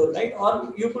kind of role, right?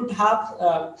 Or you could have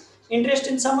interest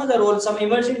in some other role, some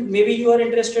emerging. Maybe you are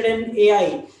interested in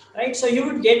AI, right? So you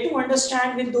would get to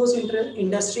understand with those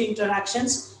industry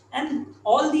interactions, and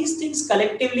all these things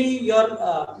collectively, your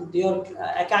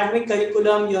academic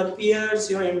curriculum, your peers,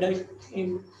 your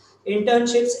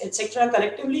internships, etc.,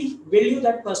 collectively build you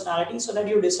that personality so that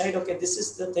you decide, okay, this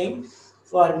is the thing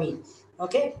for me.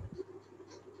 Okay.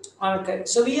 Okay,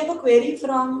 so we have a query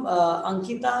from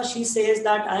Ankita. She says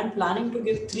that I am planning to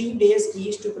give 3 days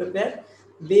each to prepare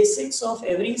basics of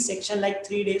every section, like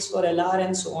 3 days for LR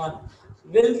and so on.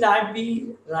 Will that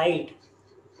be right?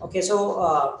 Okay,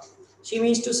 so she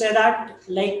means to say that,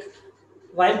 like,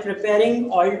 while preparing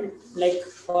all, like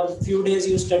for a few days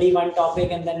you study one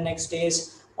topic and then next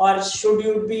days, or should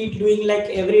you be doing like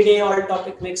every day all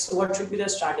topic mix? What should be the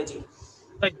strategy?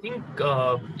 I think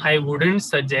I wouldn't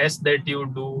suggest that you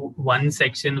do one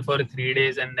section for 3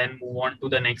 days and then move on to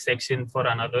the next section for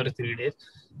another 3 days.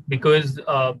 Because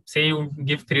say you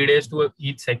give 3 days to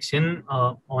each section,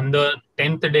 on the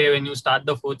 10th day when you start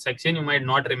the fourth section, you might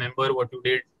not remember what you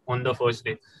did on the first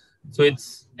day. So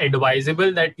it's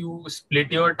advisable that you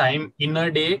split your time in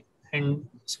a day and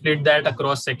split that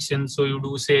across sections. So you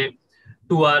do, say,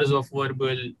 2 hours of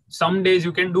verbal. Some days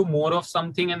you can do more of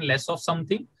something and less of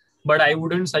something, but I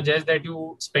wouldn't suggest that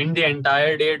you spend the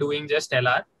entire day doing just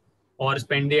LR or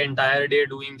spend the entire day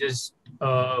doing just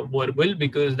verbal,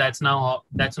 because that's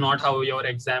not how your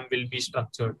exam will be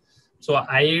structured. So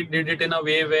I did it in a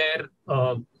way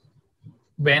where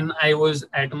when I was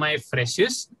at my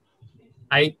freshest,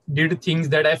 I did things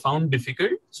that I found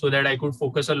difficult so that I could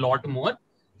focus a lot more.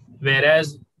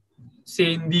 Whereas,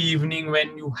 say, in the evening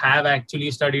when you have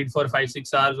actually studied for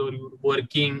 5-6 hours, or you're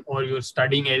working or you're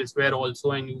studying elsewhere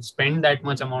also, and you spend that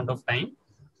much amount of time,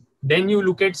 then you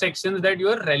look at sections that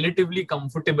you're relatively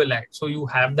comfortable at. So you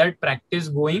have that practice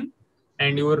going,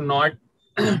 and you're not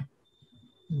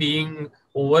being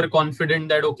overconfident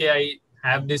that, okay, I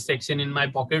have this section in my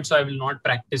pocket, so I will not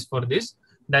practice for this.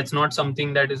 That's not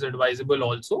something that is advisable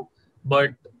also. But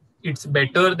it's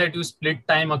better that you split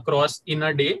time across in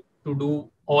a day to do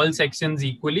all sections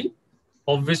equally.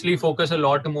 Obviously, focus a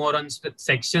lot more on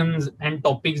sections and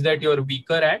topics that you're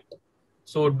weaker at.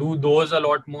 So do those a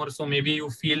lot more. So maybe you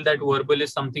feel that verbal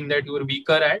is something that you're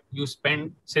weaker at. You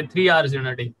spend, say, 3 hours in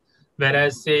a day.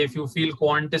 Whereas, say, if you feel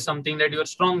quant is something that you're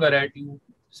stronger at, you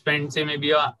spend, say,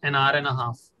 maybe an hour and a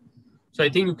half. So I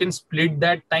think you can split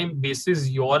that time basis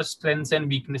your strengths and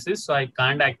weaknesses. So I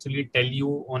can't actually tell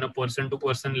you on a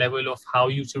person-to-person level of how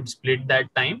you should split that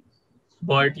time.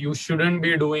 But you shouldn't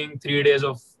be doing 3 days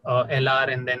of LR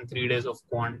and then 3 days of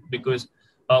quant, because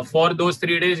for those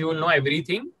 3 days, you will know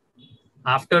everything.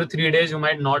 After 3 days, you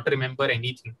might not remember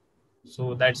anything.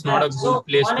 So that's not Yeah, a good so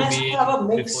place one to has to be have in a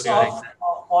before mix your of exam.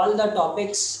 all the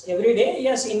topics every day.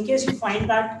 Yes, in case you find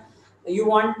that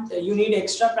you need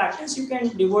extra practice, you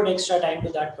can devote extra time to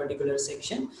that particular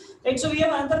section, right? So we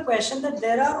have another question, that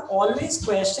there are always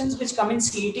questions which come in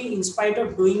CET in spite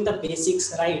of doing the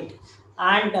basics right,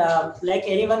 and like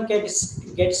anyone get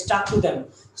stuck to them.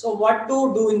 So what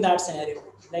to do in that scenario?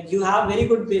 Like you have very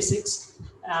good basics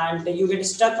and you get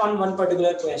stuck on one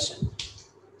particular question,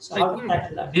 so I how to think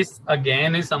tackle that? this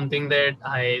again is something that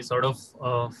I sort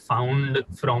of found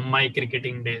from my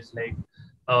cricketing days. Like,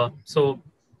 so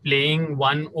playing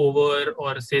one over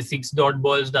or say six dot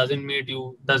balls doesn't mean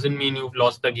you've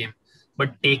lost the game,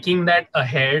 but taking that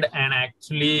ahead and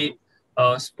actually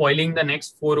spoiling the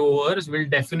next 4 overs will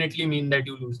definitely mean that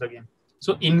you lose the game.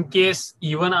 So in case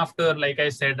even after, like I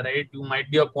said, right, you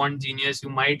might be a quant genius, you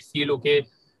might feel okay.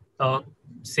 Uh,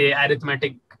 say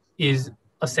arithmetic is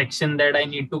a section that I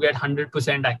need to get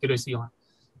 100% accuracy on.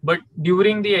 But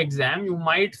during the exam, you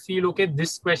might feel, okay,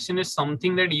 this question is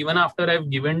something that even after I've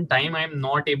given time, I'm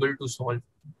not able to solve.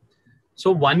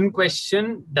 So one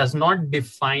question does not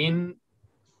define,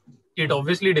 it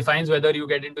obviously defines whether you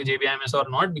get into JBIMS or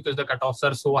not, because the cutoffs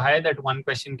are so high that one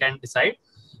question can decide.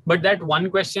 But that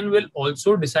one question will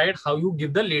also decide how you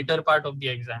give the later part of the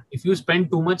exam. If you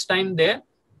spend too much time there,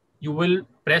 you will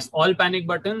press all panic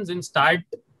buttons and start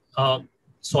uh,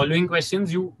 solving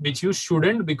questions which you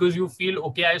shouldn't, because you feel,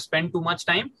 okay, I've spent too much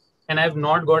time and I've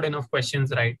not got enough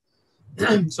questions right.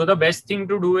 So the best thing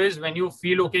to do is, when you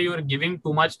feel, okay, you're giving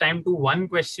too much time to one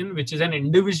question, which is an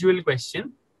individual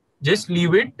question, just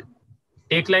leave it,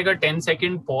 take like a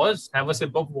 10-second pause, have a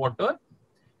sip of water,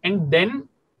 and then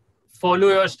follow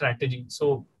your strategy.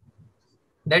 So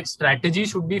that strategy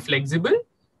should be flexible,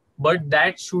 but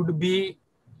that should be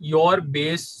your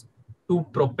base to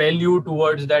propel you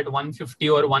towards that 150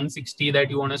 or 160 that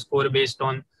you want to score based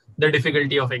on the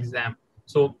difficulty of exam.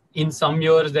 So in some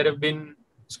years there have been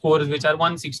scores which are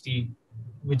 160,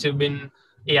 which have been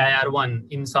AIR 1.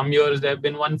 In some years there have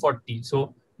been 140.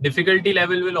 So difficulty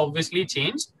level will obviously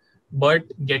change, but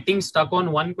getting stuck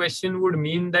on one question would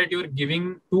mean that you're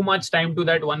giving too much time to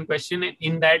that one question.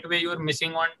 In that way, you're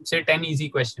missing on, say, 10 easy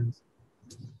questions.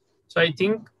 So I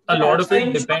think a Yeah, lot of so it in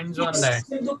short, depends on that. yes,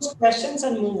 skip those questions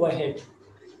and move ahead.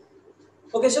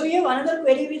 Okay, so we have another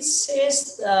query which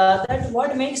says that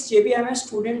what makes JBIMS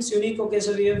students unique? Okay,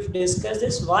 so we have discussed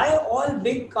this. Why all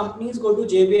big companies go to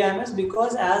JBIMS?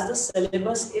 Because as the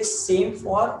syllabus is same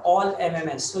for all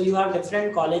MMS. So you have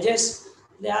different colleges,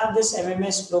 they have this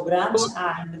MMS So, programs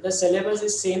and the syllabus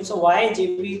is same. So why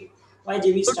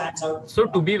JB stands out? so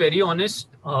to be very honest,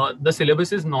 the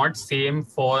syllabus is not same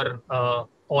for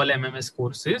all MMS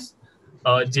courses.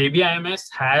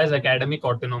 JBIMS has academic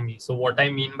autonomy. So what I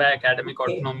mean by academic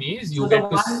Okay. autonomy is you So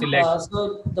get to select.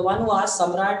 so the one who asked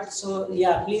Samrat, so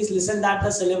yeah, please listen that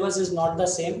the syllabus is not the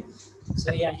same.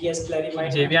 So yeah, he has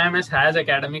clarified that. JBIMS has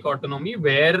academic autonomy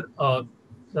where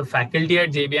the faculty at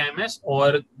JBIMS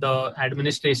or the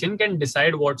administration can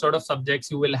decide what sort of subjects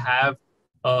you will have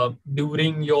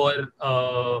during your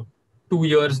 2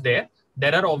 years there.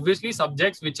 There are obviously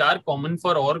subjects which are common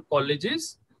for all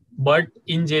colleges, but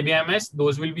in JBIMS,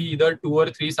 those will be either 2 or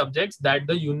 3 subjects that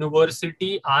the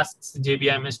university asks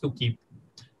JBIMS to keep.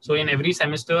 So in every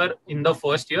semester in the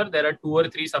first year, there are 2 or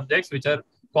 3 subjects which are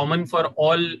common for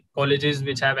all colleges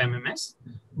which have MMS.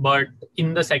 But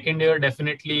in the second year,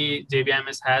 definitely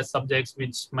JBIMS has subjects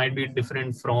which might be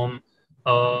different from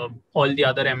all the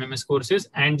other MMS courses.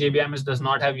 And JBIMS does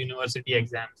not have university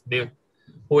exams. They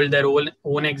hold their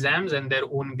own exams and their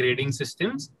own grading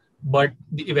systems. But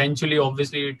eventually,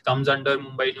 obviously, it comes under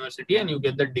Mumbai University and you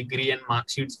get the degree and mark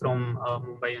sheets from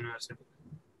Mumbai University.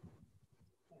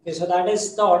 Okay, so that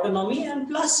is the autonomy and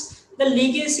plus the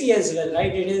legacy as well,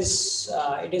 right? It is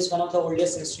one of the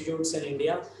oldest institutes in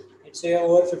India. It's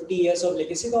over 50 years of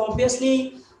legacy. So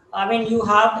obviously, I mean, you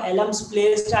have alums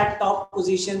placed at top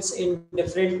positions in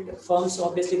different firms. So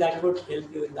obviously, that would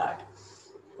help you in that.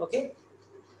 Okay.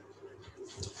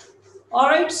 All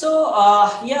right, so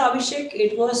yeah, Abhishek,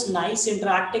 it was nice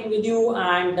interacting with you,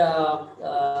 and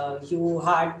you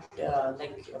had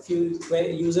like a few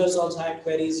users also had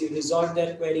queries. You resolved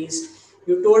their queries.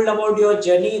 You told about your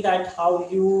journey, that how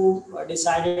you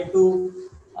decided to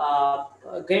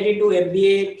get into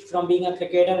MBA from being a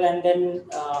cricketer, and then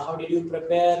how did you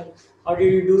prepare? How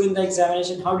did you do in the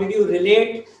examination? How did you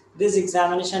relate this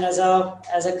examination as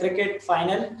a cricket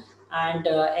final and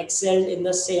excelled in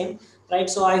the same? Right,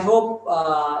 so I hope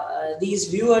these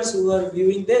viewers who are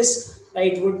viewing this,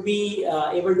 right, would be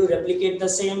able to replicate the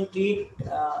same, treat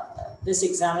this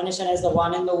examination as the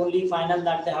one and the only final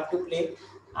that they have to play,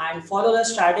 and follow the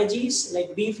strategies,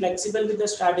 like be flexible with the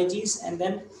strategies, and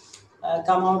then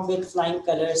come out with flying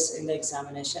colors in the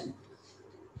examination.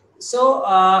 So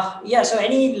yeah, so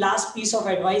any last piece of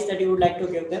advice that you would like to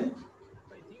give them?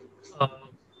 I think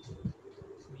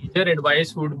major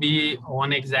advice would be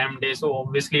on exam day. So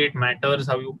obviously it matters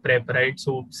how you prep, right?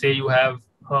 So say you have,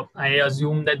 I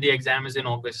assume that the exam is in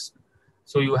August.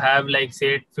 So you have like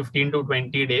say 15 to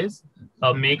 20 days.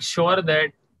 Make sure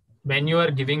that when you are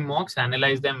giving mocks,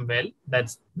 analyze them well.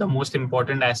 That's the most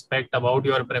important aspect about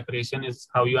your preparation is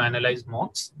how you analyze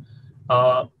mocks.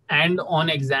 And on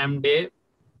exam day,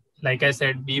 like I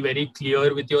said, be very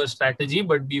clear with your strategy,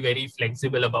 but be very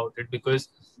flexible about it because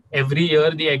every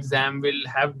year the exam will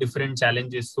have different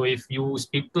challenges. So if you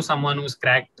speak to someone who's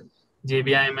cracked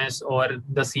JBIMS or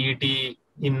the CET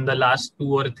in the last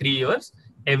 2 or 3 years,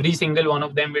 every single one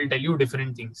of them will tell you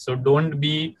different things. So don't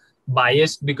be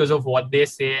biased because of what they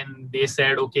say and they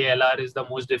said, okay, LR is the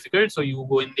most difficult. So you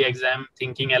go in the exam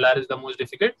thinking LR is the most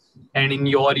difficult. And in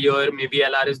your year, maybe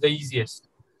LR is the easiest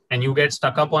and you get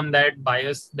stuck up on that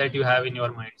bias that you have in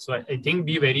your mind. So I think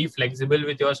be very flexible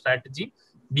with your strategy,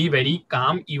 be very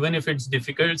calm, even if it's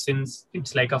difficult, since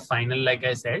it's like a final, like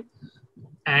I said.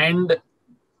 And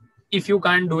if you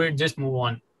can't do it, just move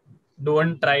on.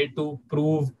 Don't try to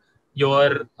prove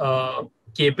your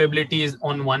capabilities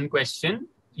on one question.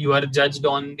 You are judged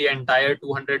on the entire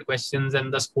 200 questions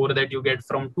and the score that you get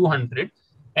from 200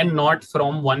 and not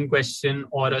from one question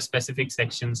or a specific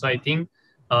section. So I think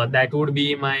that would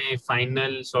be my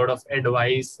final sort of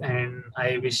advice. And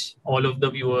I wish all of the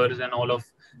viewers and all of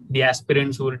the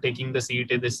aspirants who are taking the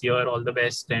CET this year all the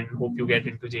best and hope you get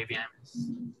into JBIMS.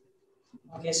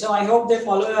 Okay, so I hope they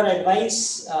follow your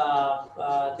advice.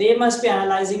 They must be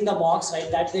analyzing the mocks, right?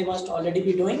 That they must already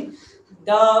be doing.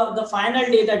 The final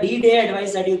day, the D-Day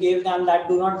advice that you gave them, that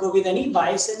do not go with any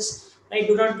biases, right?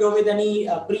 Do not go with any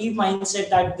pre-mindset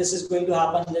that this is going to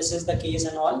happen, this is the case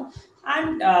and all.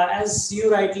 And as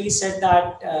you rightly said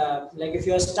that, like if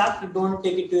you are stuck, don't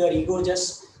take it to your ego,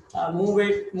 just move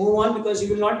on, because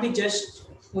you will not be judged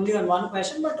only on one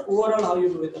question, but overall how you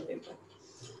do with the paper.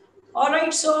 All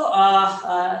right, so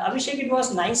Abhishek, it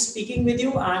was nice speaking with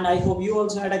you, and I hope you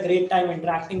also had a great time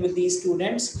interacting with these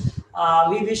students.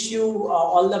 We wish you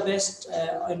all the best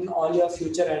in all your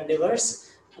future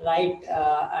endeavors, right?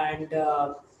 And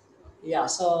yeah,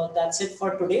 so that's it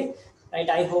for today, right?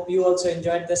 I hope you also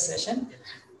enjoyed this session.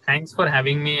 Thanks for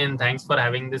having me and thanks for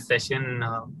having this session.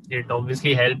 It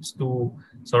obviously helps to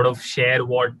sort of share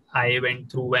what I went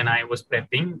through when I was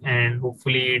prepping, and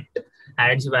hopefully it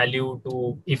adds value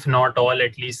to, if not all,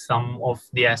 at least some of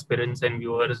the aspirants and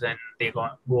viewers, and they go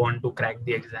on to crack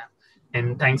the exam.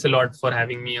 And thanks a lot for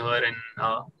having me here, and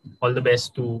all the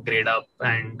best to Grade Up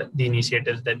and the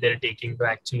initiatives that they're taking to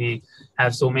actually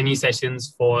have so many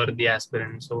sessions for the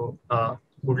aspirants. So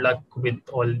good luck with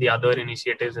all the other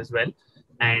initiatives as well,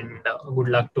 and good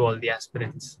luck to all the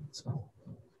aspirants. So.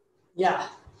 Yeah.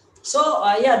 So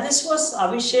yeah, this was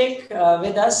Abhishek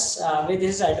with us with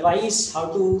his advice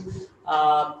how to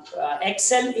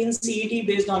excel in CET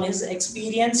based on his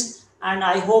experience, and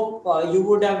I hope you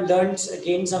would have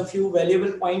gained some few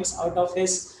valuable points out of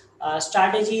his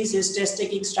strategies, his test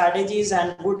taking strategies,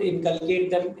 and would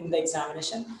inculcate them in the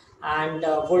examination, and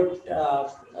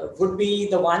would be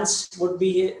the ones would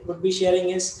be sharing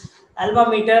his alma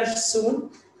mater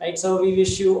soon, right? So we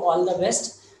wish you all the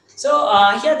best. So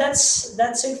yeah,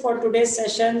 that's it for today's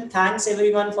session. Thanks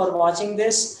everyone for watching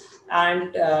this,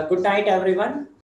 and good night, everyone.